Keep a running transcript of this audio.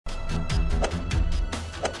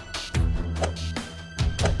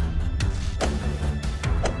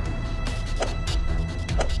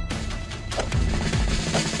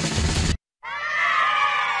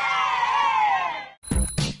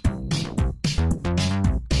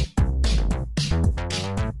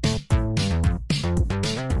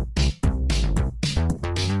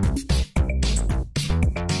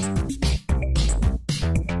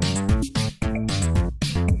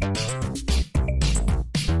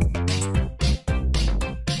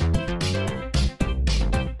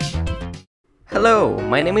Hello,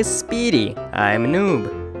 my name is Speedy. I'm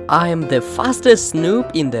Noob. I am the fastest noob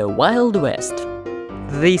in the Wild West.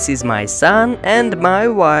 This is my son and my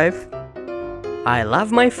wife. I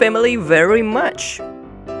love my family very much.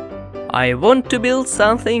 I want to build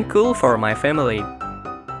something cool for my family.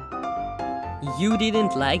 You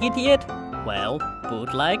didn't like it yet? Well,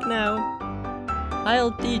 put like now.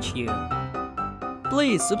 I'll teach you.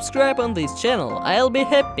 Please subscribe on this channel, I'll be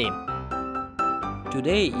happy.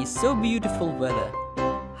 Today is so beautiful weather.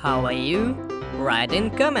 How are you? Write in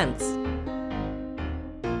comments.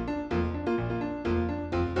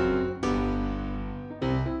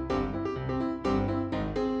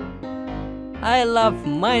 I love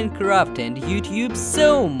Minecraft and YouTube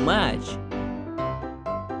so much.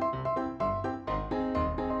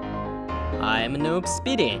 I'm Noob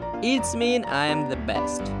Speedy. It means I'm the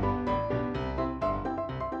best.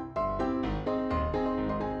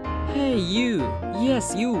 Hey you!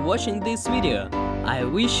 Yes, you watching this video. I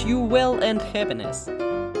wish you well and happiness.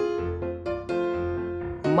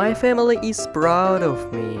 My family is proud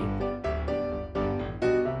of me.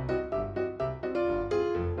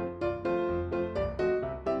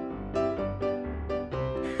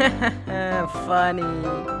 Hahaha,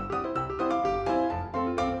 funny.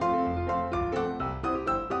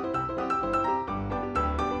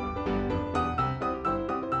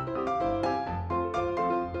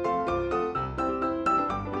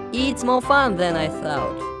 It's more fun than I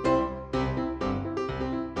thought.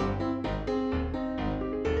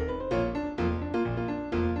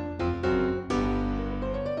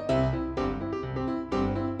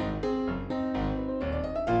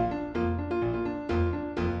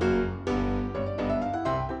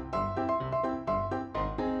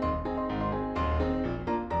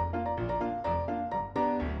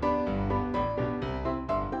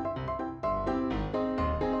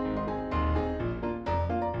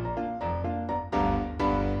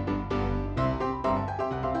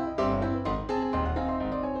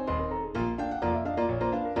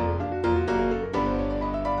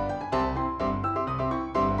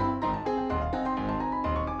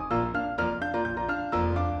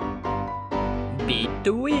 Beat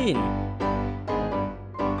to win.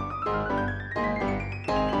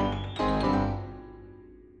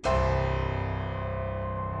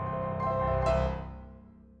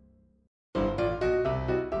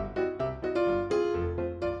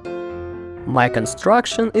 My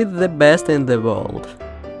construction is the best in the world.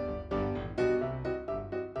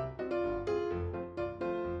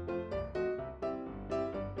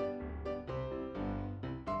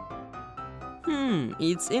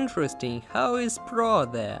 It's interesting. How is Pro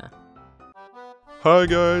there? Hi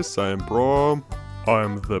guys, I'm Pro.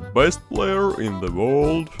 I'm the best player in the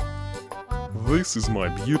world. This is my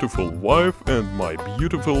beautiful wife and my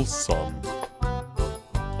beautiful son.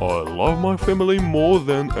 I love my family more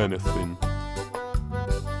than anything.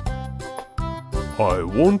 I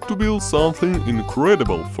want to build something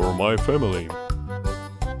incredible for my family.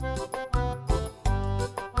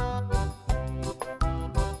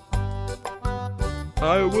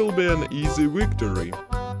 I will be an easy victory.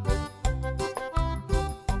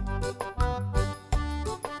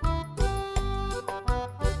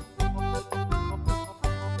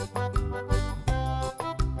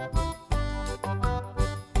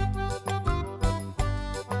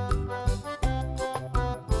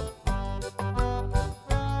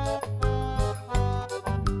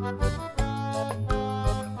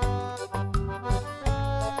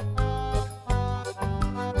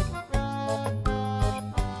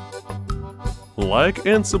 Like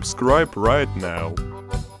and subscribe right now.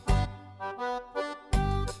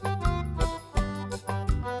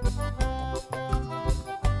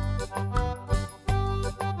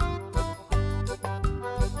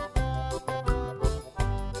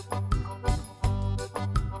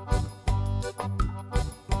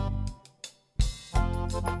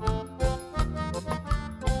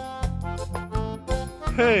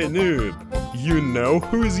 Hey Noob, you know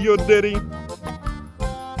who is your daddy?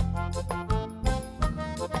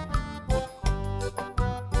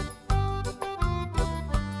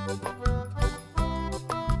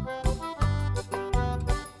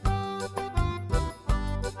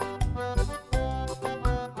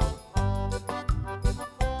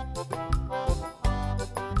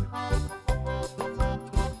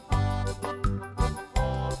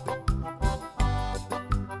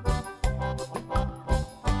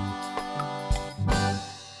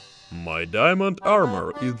 My diamond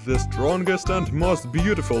armor is the strongest and most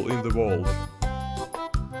beautiful in the world.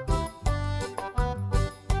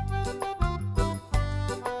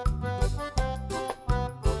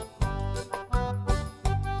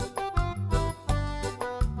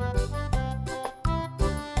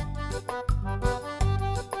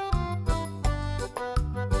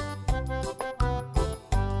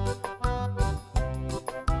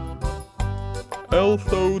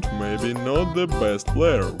 although maybe not the best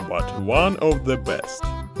player, but one of the best.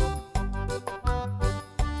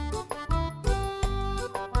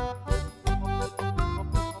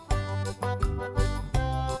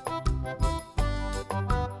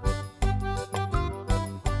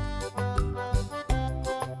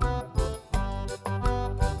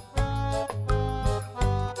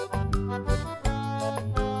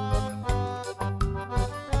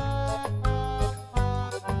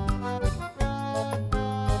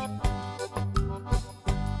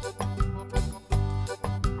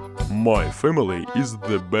 My family is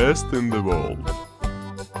the best in the world.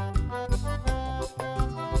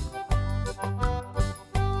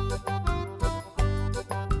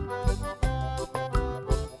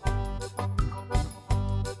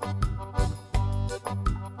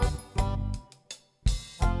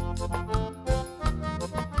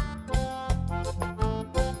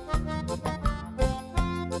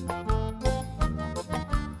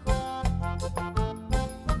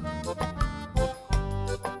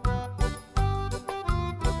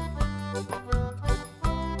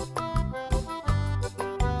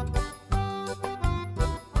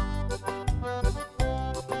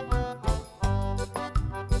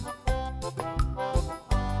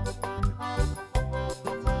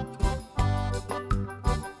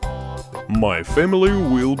 My family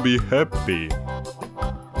will be happy.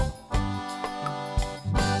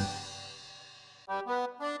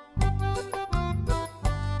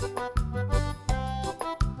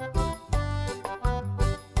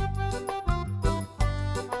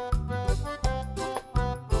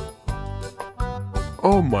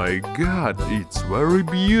 Oh my god, it's very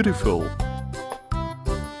beautiful.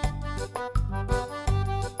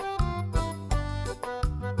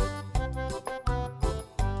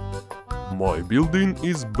 My building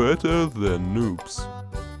is better than Noob's.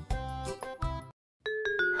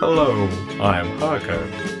 Hello, I'm Haka.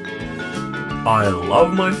 I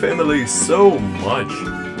love my family so much.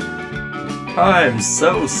 I'm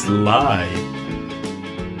so sly.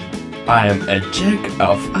 I am a jack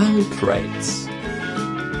of all trades.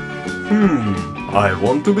 I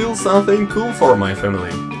want to build something cool for my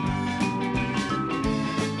family.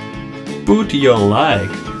 Put your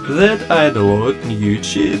like that I download new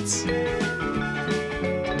cheats.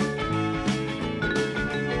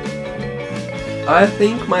 I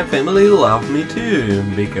think my family love me too,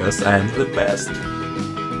 because I'm the best.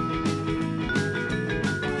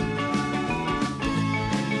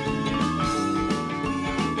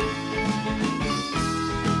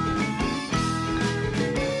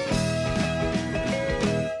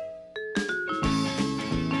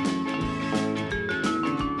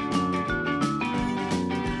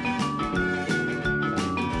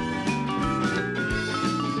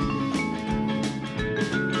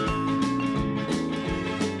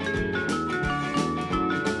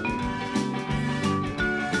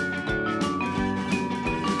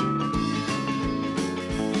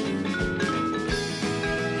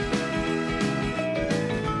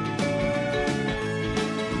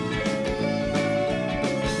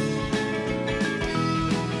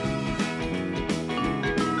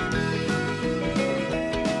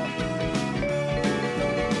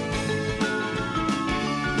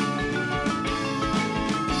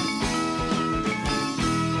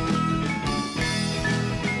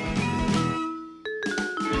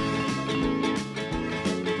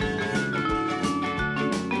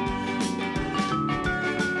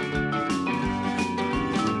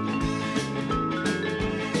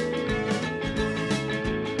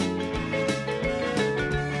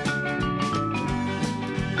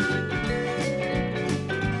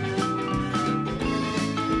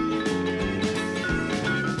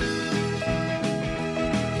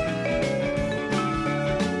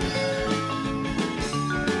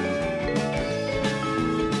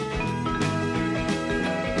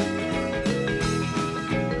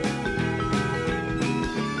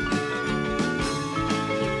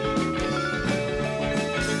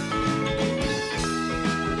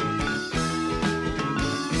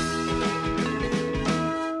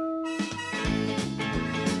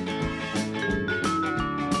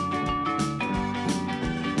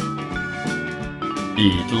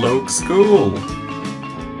 It looks cool.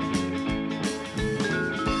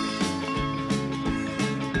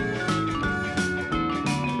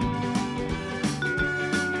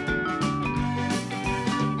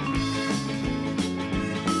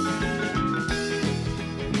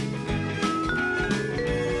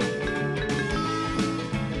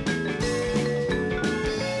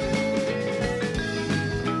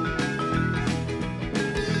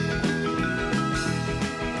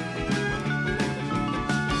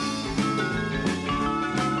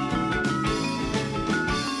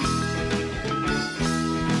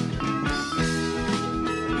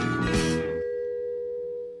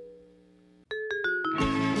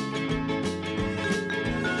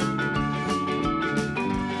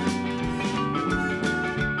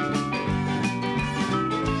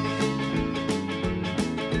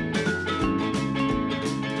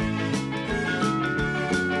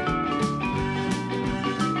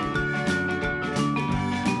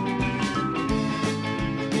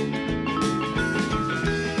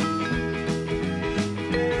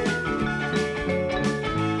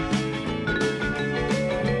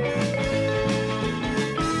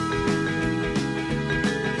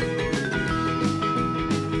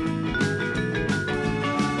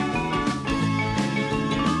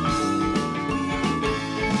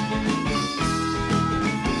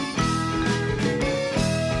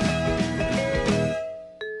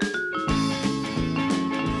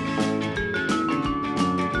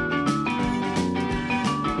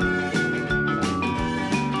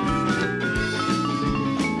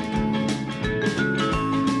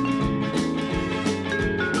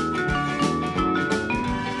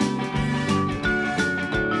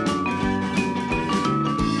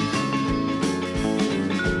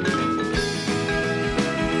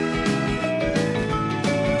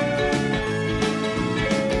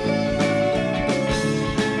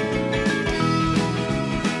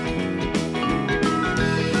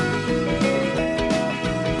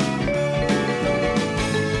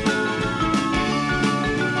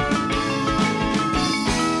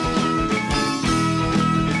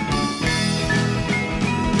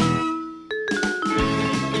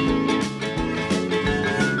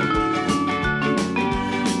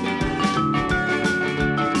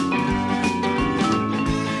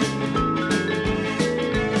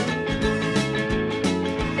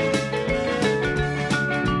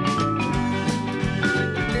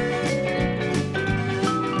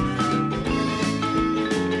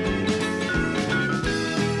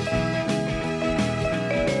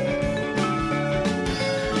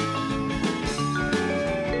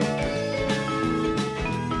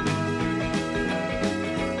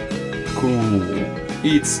 cool.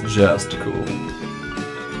 It's just cool.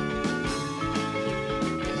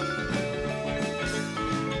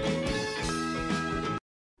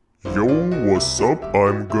 Yo, what's up?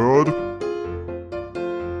 I'm God.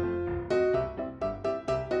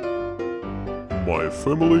 My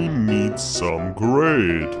family needs some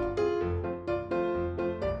grade.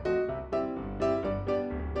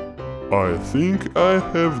 I think I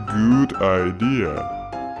have good idea.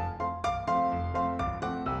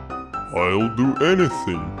 I'll do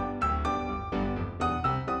anything.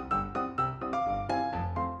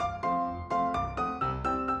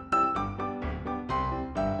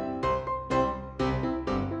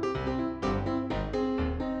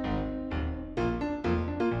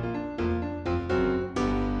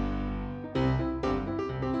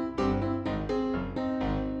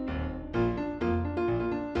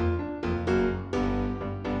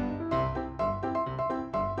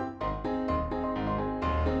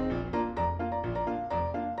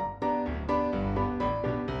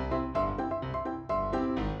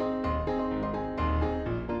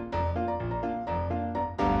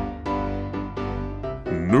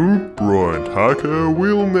 Noob, Pro and Hacker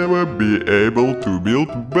will never be able to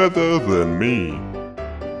build better than me.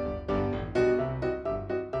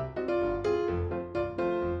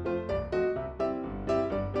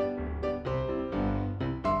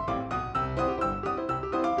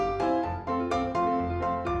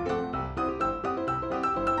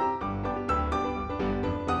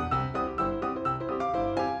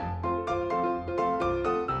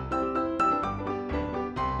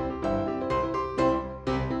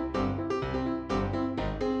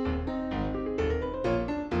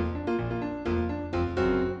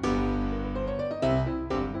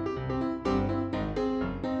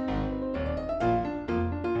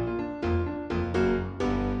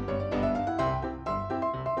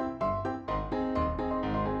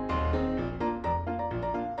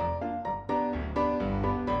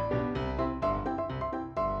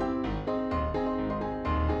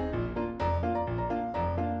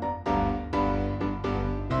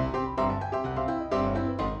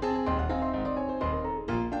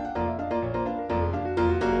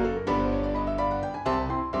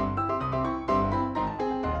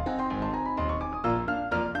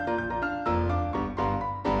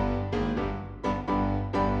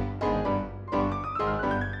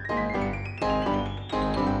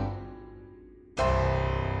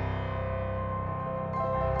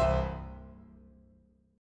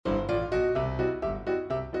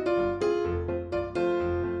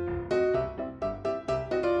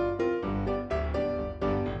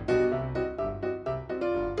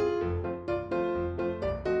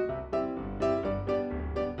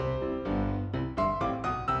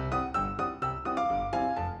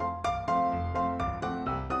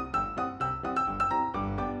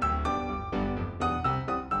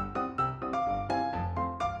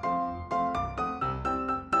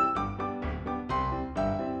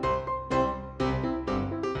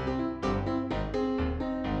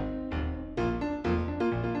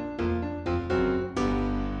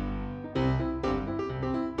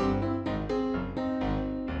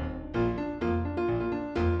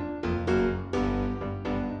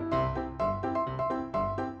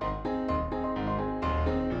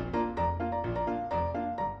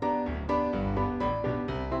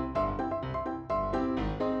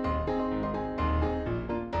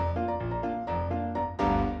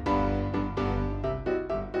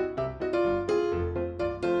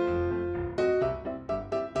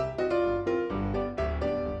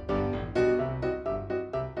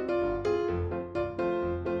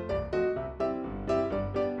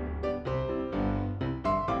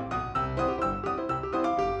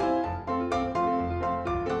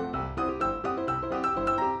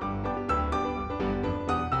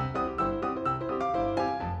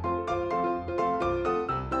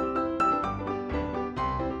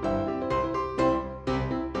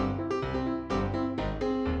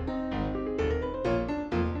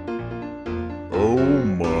 Oh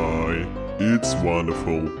my, it's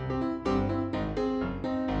wonderful.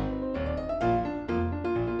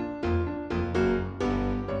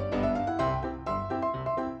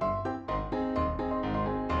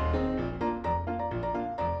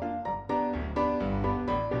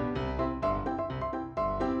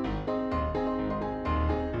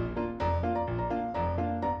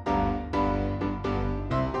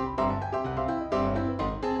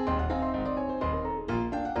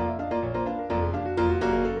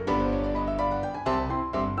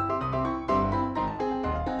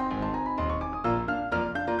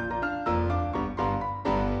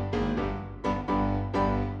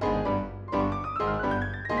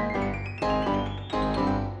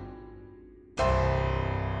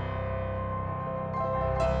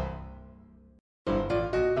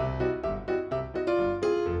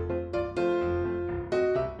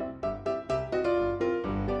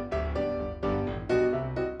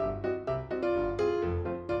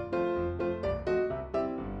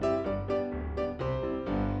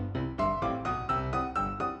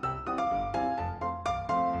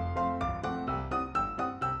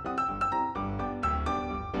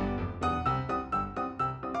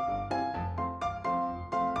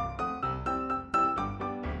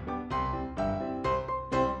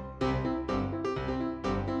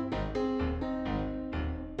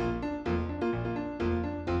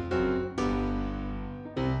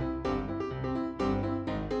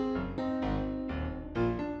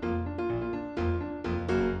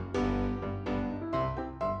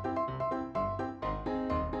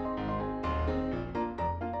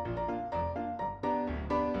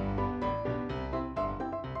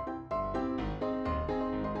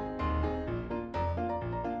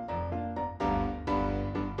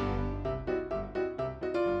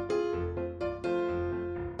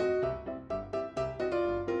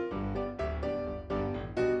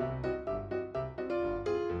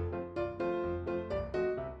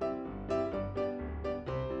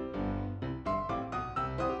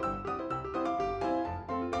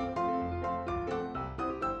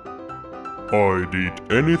 I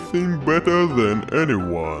did anything better than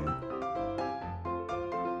anyone.